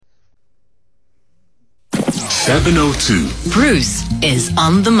702. Bruce is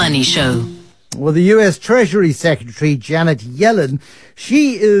on the Money Show. Well, the U.S. Treasury Secretary, Janet Yellen,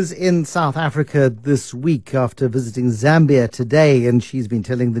 she is in South Africa this week after visiting Zambia today, and she's been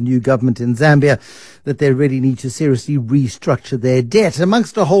telling the new government in Zambia that they really need to seriously restructure their debt,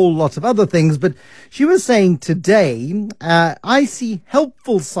 amongst a whole lot of other things. But she was saying today, I see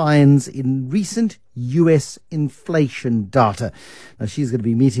helpful signs in recent U.S. inflation data. Now, she's going to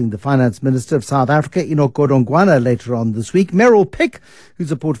be meeting the Finance Minister of South Africa, Enoch Godongwana, later on this week. Meryl Pick, who's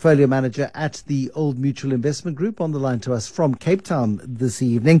a portfolio manager at the Old Mutual Investment Group, on the line to us from Cape Town this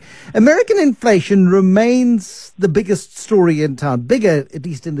evening. American inflation remains the biggest story in town, bigger, at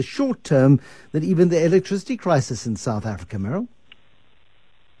least in the short term, than even the electricity crisis in South Africa. Meryl?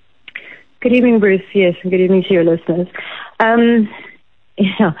 Good evening, Bruce. Yes, and good evening to your listeners.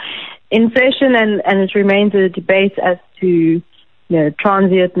 Inflation, and it remains a debate as to,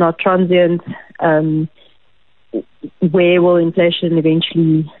 transient, not transient. Where will inflation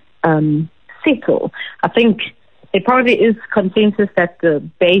eventually settle? I think there probably is consensus that the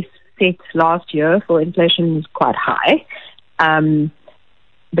base set last year for inflation was quite high,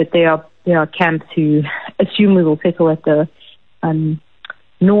 but there are camps who assume we will settle at the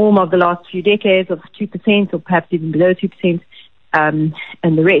norm of the last few decades of 2% or perhaps even below 2%. And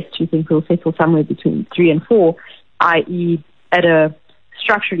the rest, you think, will settle somewhere between 3 and 4, i.e., at a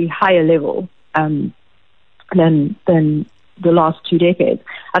structurally higher level than the last 2 decades.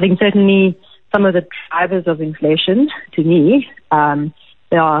 I think certainly some of the drivers of inflation, to me,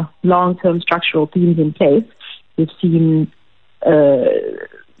 there are long-term structural themes in place. We've seen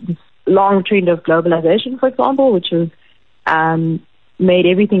this long trend of globalization, for example, which has made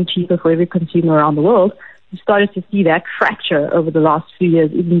everything cheaper for every consumer around the world. We started to see that fracture over the last few years,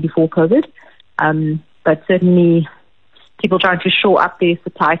 even before COVID. But certainly people trying to shore up their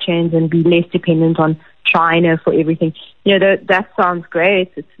supply chains and be less dependent on China for everything. That sounds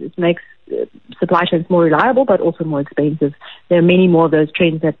great. It makes supply chains more reliable, but also more expensive. There are many more of those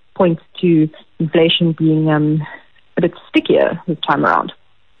trends that point to inflation being a bit stickier this time around.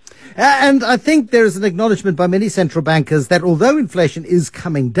 And I think there is an acknowledgement by many central bankers that although inflation is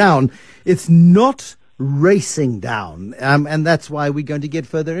coming down, it's not racing down, and that's why we're going to get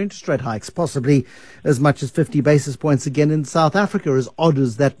further interest rate hikes, possibly as much as 50 basis points again in South Africa, as odd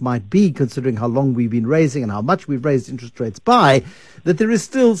as that might be, considering how long we've been raising and how much we've raised interest rates by, that there is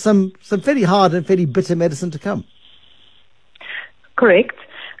still some fairly hard and fairly bitter medicine to come. Correct.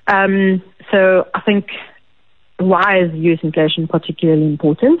 So I think why is U.S. inflation particularly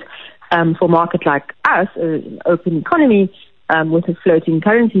important for a market like us, an open economy with a floating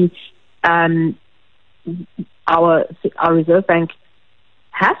currency? Our Reserve Bank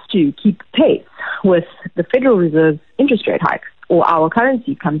has to keep pace with the Federal Reserve's interest rate hikes, or our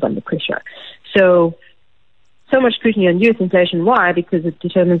currency comes under pressure. So much scrutiny on U.S. inflation. Why? Because it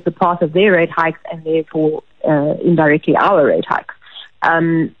determines the path of their rate hikes and therefore indirectly our rate hikes.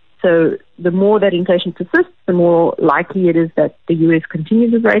 So the more that inflation persists, the more likely it is that the U.S.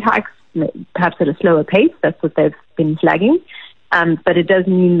 continues with rate hikes, perhaps at a slower pace. That's what they've been flagging. But it does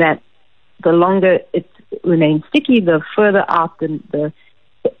mean that the longer it remains sticky, the further out the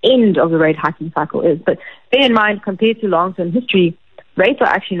end of the rate hiking cycle is. But bear in mind, compared to long-term history, rates are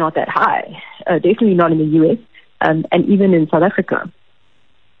actually not that high, definitely not in the U.S. And even in South Africa.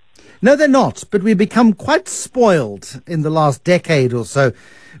 No, they're not, but we've become quite spoiled in the last decade or so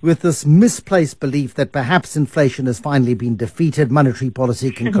with this misplaced belief that perhaps inflation has finally been defeated, monetary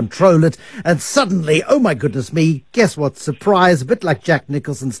policy can control it, and suddenly, oh my goodness me, guess what, surprise, a bit like Jack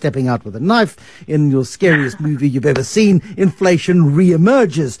Nicholson stepping out with a knife in your scariest movie you've ever seen, inflation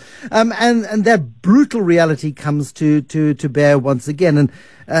re-emerges. And that brutal reality comes to bear once again,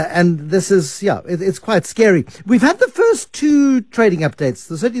 and this is, it's quite scary. We've had the first 2 trading updates,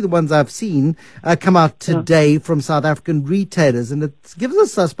 certainly the ones I've seen, come out today from South African retailers, and it gives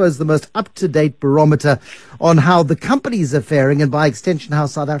us, I suppose, the most up-to-date barometer on how the companies are faring, and by extension, how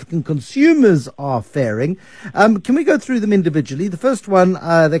South African consumers are faring. Can we go through them individually? The first one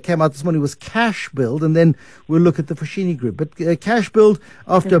that came out this morning was Cashbuild, and then we'll look at the Foschini Group. But Cashbuild,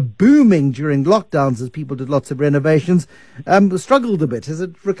 after booming during lockdowns as people did lots of renovations, struggled a bit. Has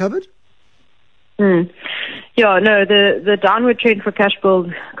it recovered? Yeah, no, the downward trend for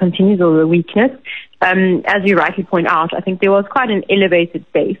Cashbuild continues, or the weakness. As you rightly point out, I think there was quite an elevated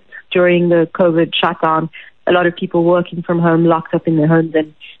base during the COVID shutdown. A lot of people working from home, locked up in their homes,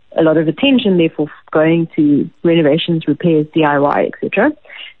 and a lot of attention, therefore, going to renovations, repairs, DIY, etc.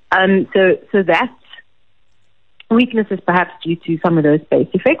 So that weakness is perhaps due to some of those base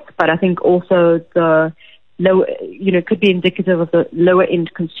effects, but I think also the low, could be indicative of the lower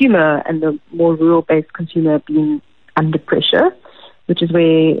end consumer and the more rural based consumer being under pressure, which is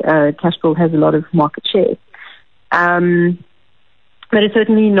where Cashbuild has a lot of market share. But it's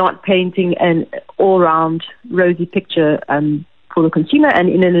certainly not painting an all-round rosy picture for the consumer. And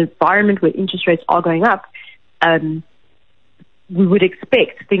in an environment where interest rates are going up, we would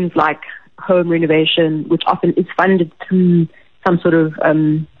expect things like home renovation, which often is funded through some sort of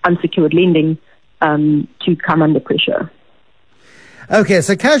unsecured lending, to come under pressure. Okay,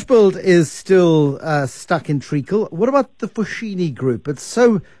 so Cashbuild is still stuck in treacle. What about the Foschini Group? It's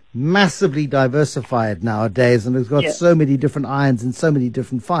so massively diversified nowadays, and it's got so many different irons and so many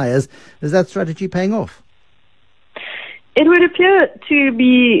different fires. Is that strategy paying off? It would appear to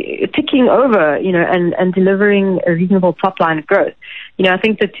be ticking over, and delivering a reasonable top line of growth. I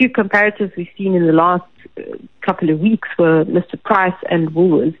think the two comparatives we've seen in the last couple of weeks were Mr. Price and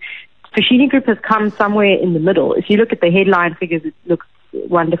Woolworths. Foschini Group has come somewhere in the middle. If you look at the headline figures, it looks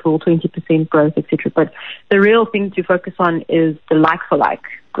wonderful, 20% growth, etc. But the real thing to focus on is the like-for-like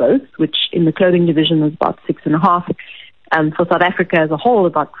growth, which in the clothing division was about 6.5%. For South Africa as a whole,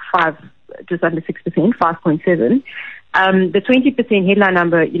 about 5, just under 6%, 5.7%. The 20% headline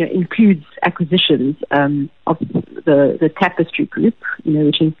number, includes acquisitions of the Tapestry Group,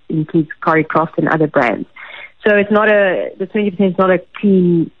 which includes Corrie Croft and other brands. So it's not the 20% is not a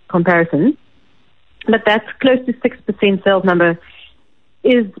clean comparison, but that's close to 6% sales number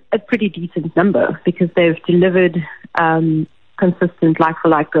is a pretty decent number because they've delivered consistent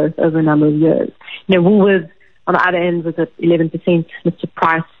like-for-like growth over a number of years. Woolworths on the other end was at 11%. Mr.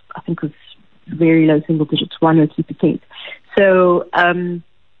 Price, I think, was very low single digits, 1 or 2%. So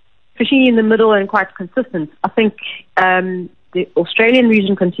Foschini in the middle and quite consistent. I think the Australian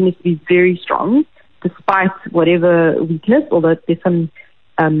region continues to be very strong despite whatever weakness, although there's some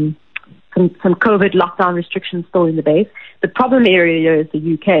COVID lockdown restrictions still in the base. The problem area here is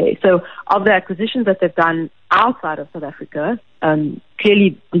the UK. So of the acquisitions that they've done outside of South Africa,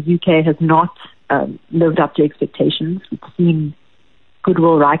 clearly the UK has not lived up to expectations. We've seen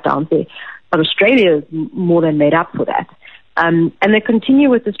goodwill write-downs there. But Australia is more than made up for that. And they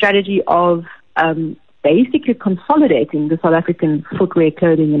continue with the strategy of basically consolidating the South African footwear,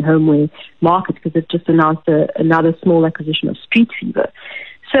 clothing and homeware market because they've just announced another small acquisition of Street Fever.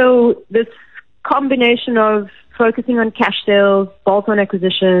 So this combination of focusing on cash sales, bolt-on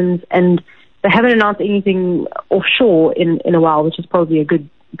acquisitions, and they haven't announced anything offshore in a while, which is probably a good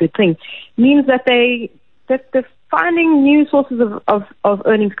thing, means that they're finding new sources of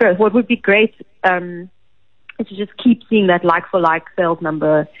earnings growth. What would be great is to just keep seeing that like-for-like sales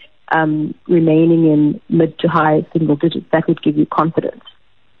number remaining in mid to high single digits. That would give you confidence.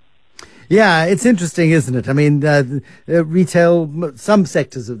 Yeah, it's interesting, isn't it? I mean, retail, some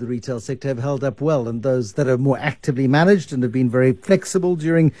sectors of the retail sector have held up well, and those that are more actively managed and have been very flexible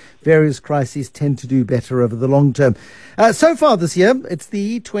during various crises tend to do better over the long term. So far this year, it's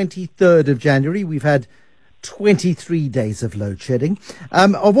the 23rd of January. We've had 23 days of load shedding.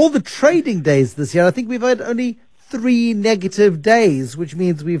 Of all the trading days this year, I think we've had only 3 negative days, which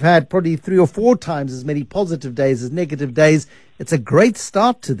means we've had probably 3 or 4 times as many positive days as negative days. It's a great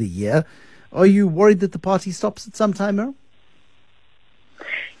start to the year. Are you worried that the party stops at some time, Meryl?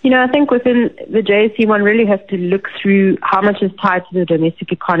 I think within the JSE, one really has to look through how much is tied to the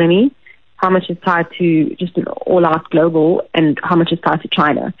domestic economy, how much is tied to just an all-out global, and how much is tied to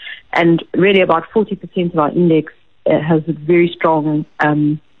China. And really about 40% of our index has a very strong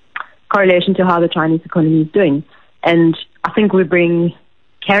correlation to how the Chinese economy is doing. And I think we're being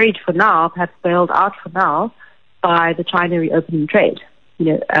carried for now, perhaps bailed out for now, by the China reopening trade.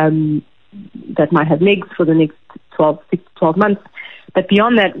 That might have legs for the next 6 to 12 months. But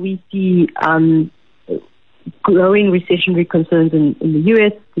beyond that, we see growing recessionary concerns in the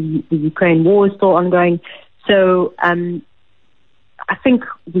US. The Ukraine war is still ongoing. So I think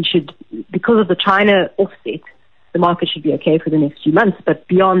we should, because of the China offset, the market should be okay for the next few months. But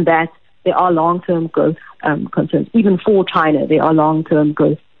beyond that, there are long-term growth concerns. Even for China, there are long-term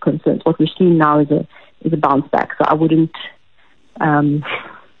growth concerns. What we're seeing now is a bounce back. So I wouldn't get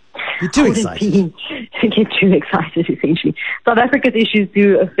too excited, essentially. South Africa's issues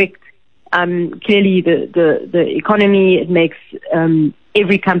do affect clearly the economy. It makes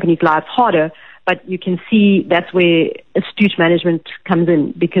every company's lives harder. But you can see that's where astute management comes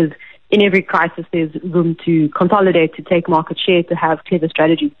in, because in every crisis, there's room to consolidate, to take market share, to have clever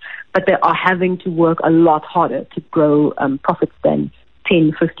strategies. But they are having to work a lot harder to grow profits than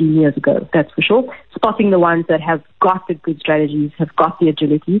 10, 15 years ago, that's for sure. Spotting the ones that have got the good strategies, have got the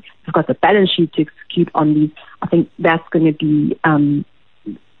agility, have got the balance sheet to execute on these, I think that's going to be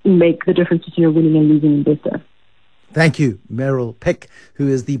make the difference between a winning and losing investor. Thank you, Meryl Peck, who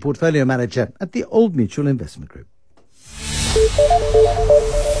is the portfolio manager at the Old Mutual Investment Group.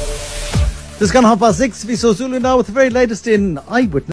 This is gone 6:30. Viso Zulu now with the very latest in Eyewitness.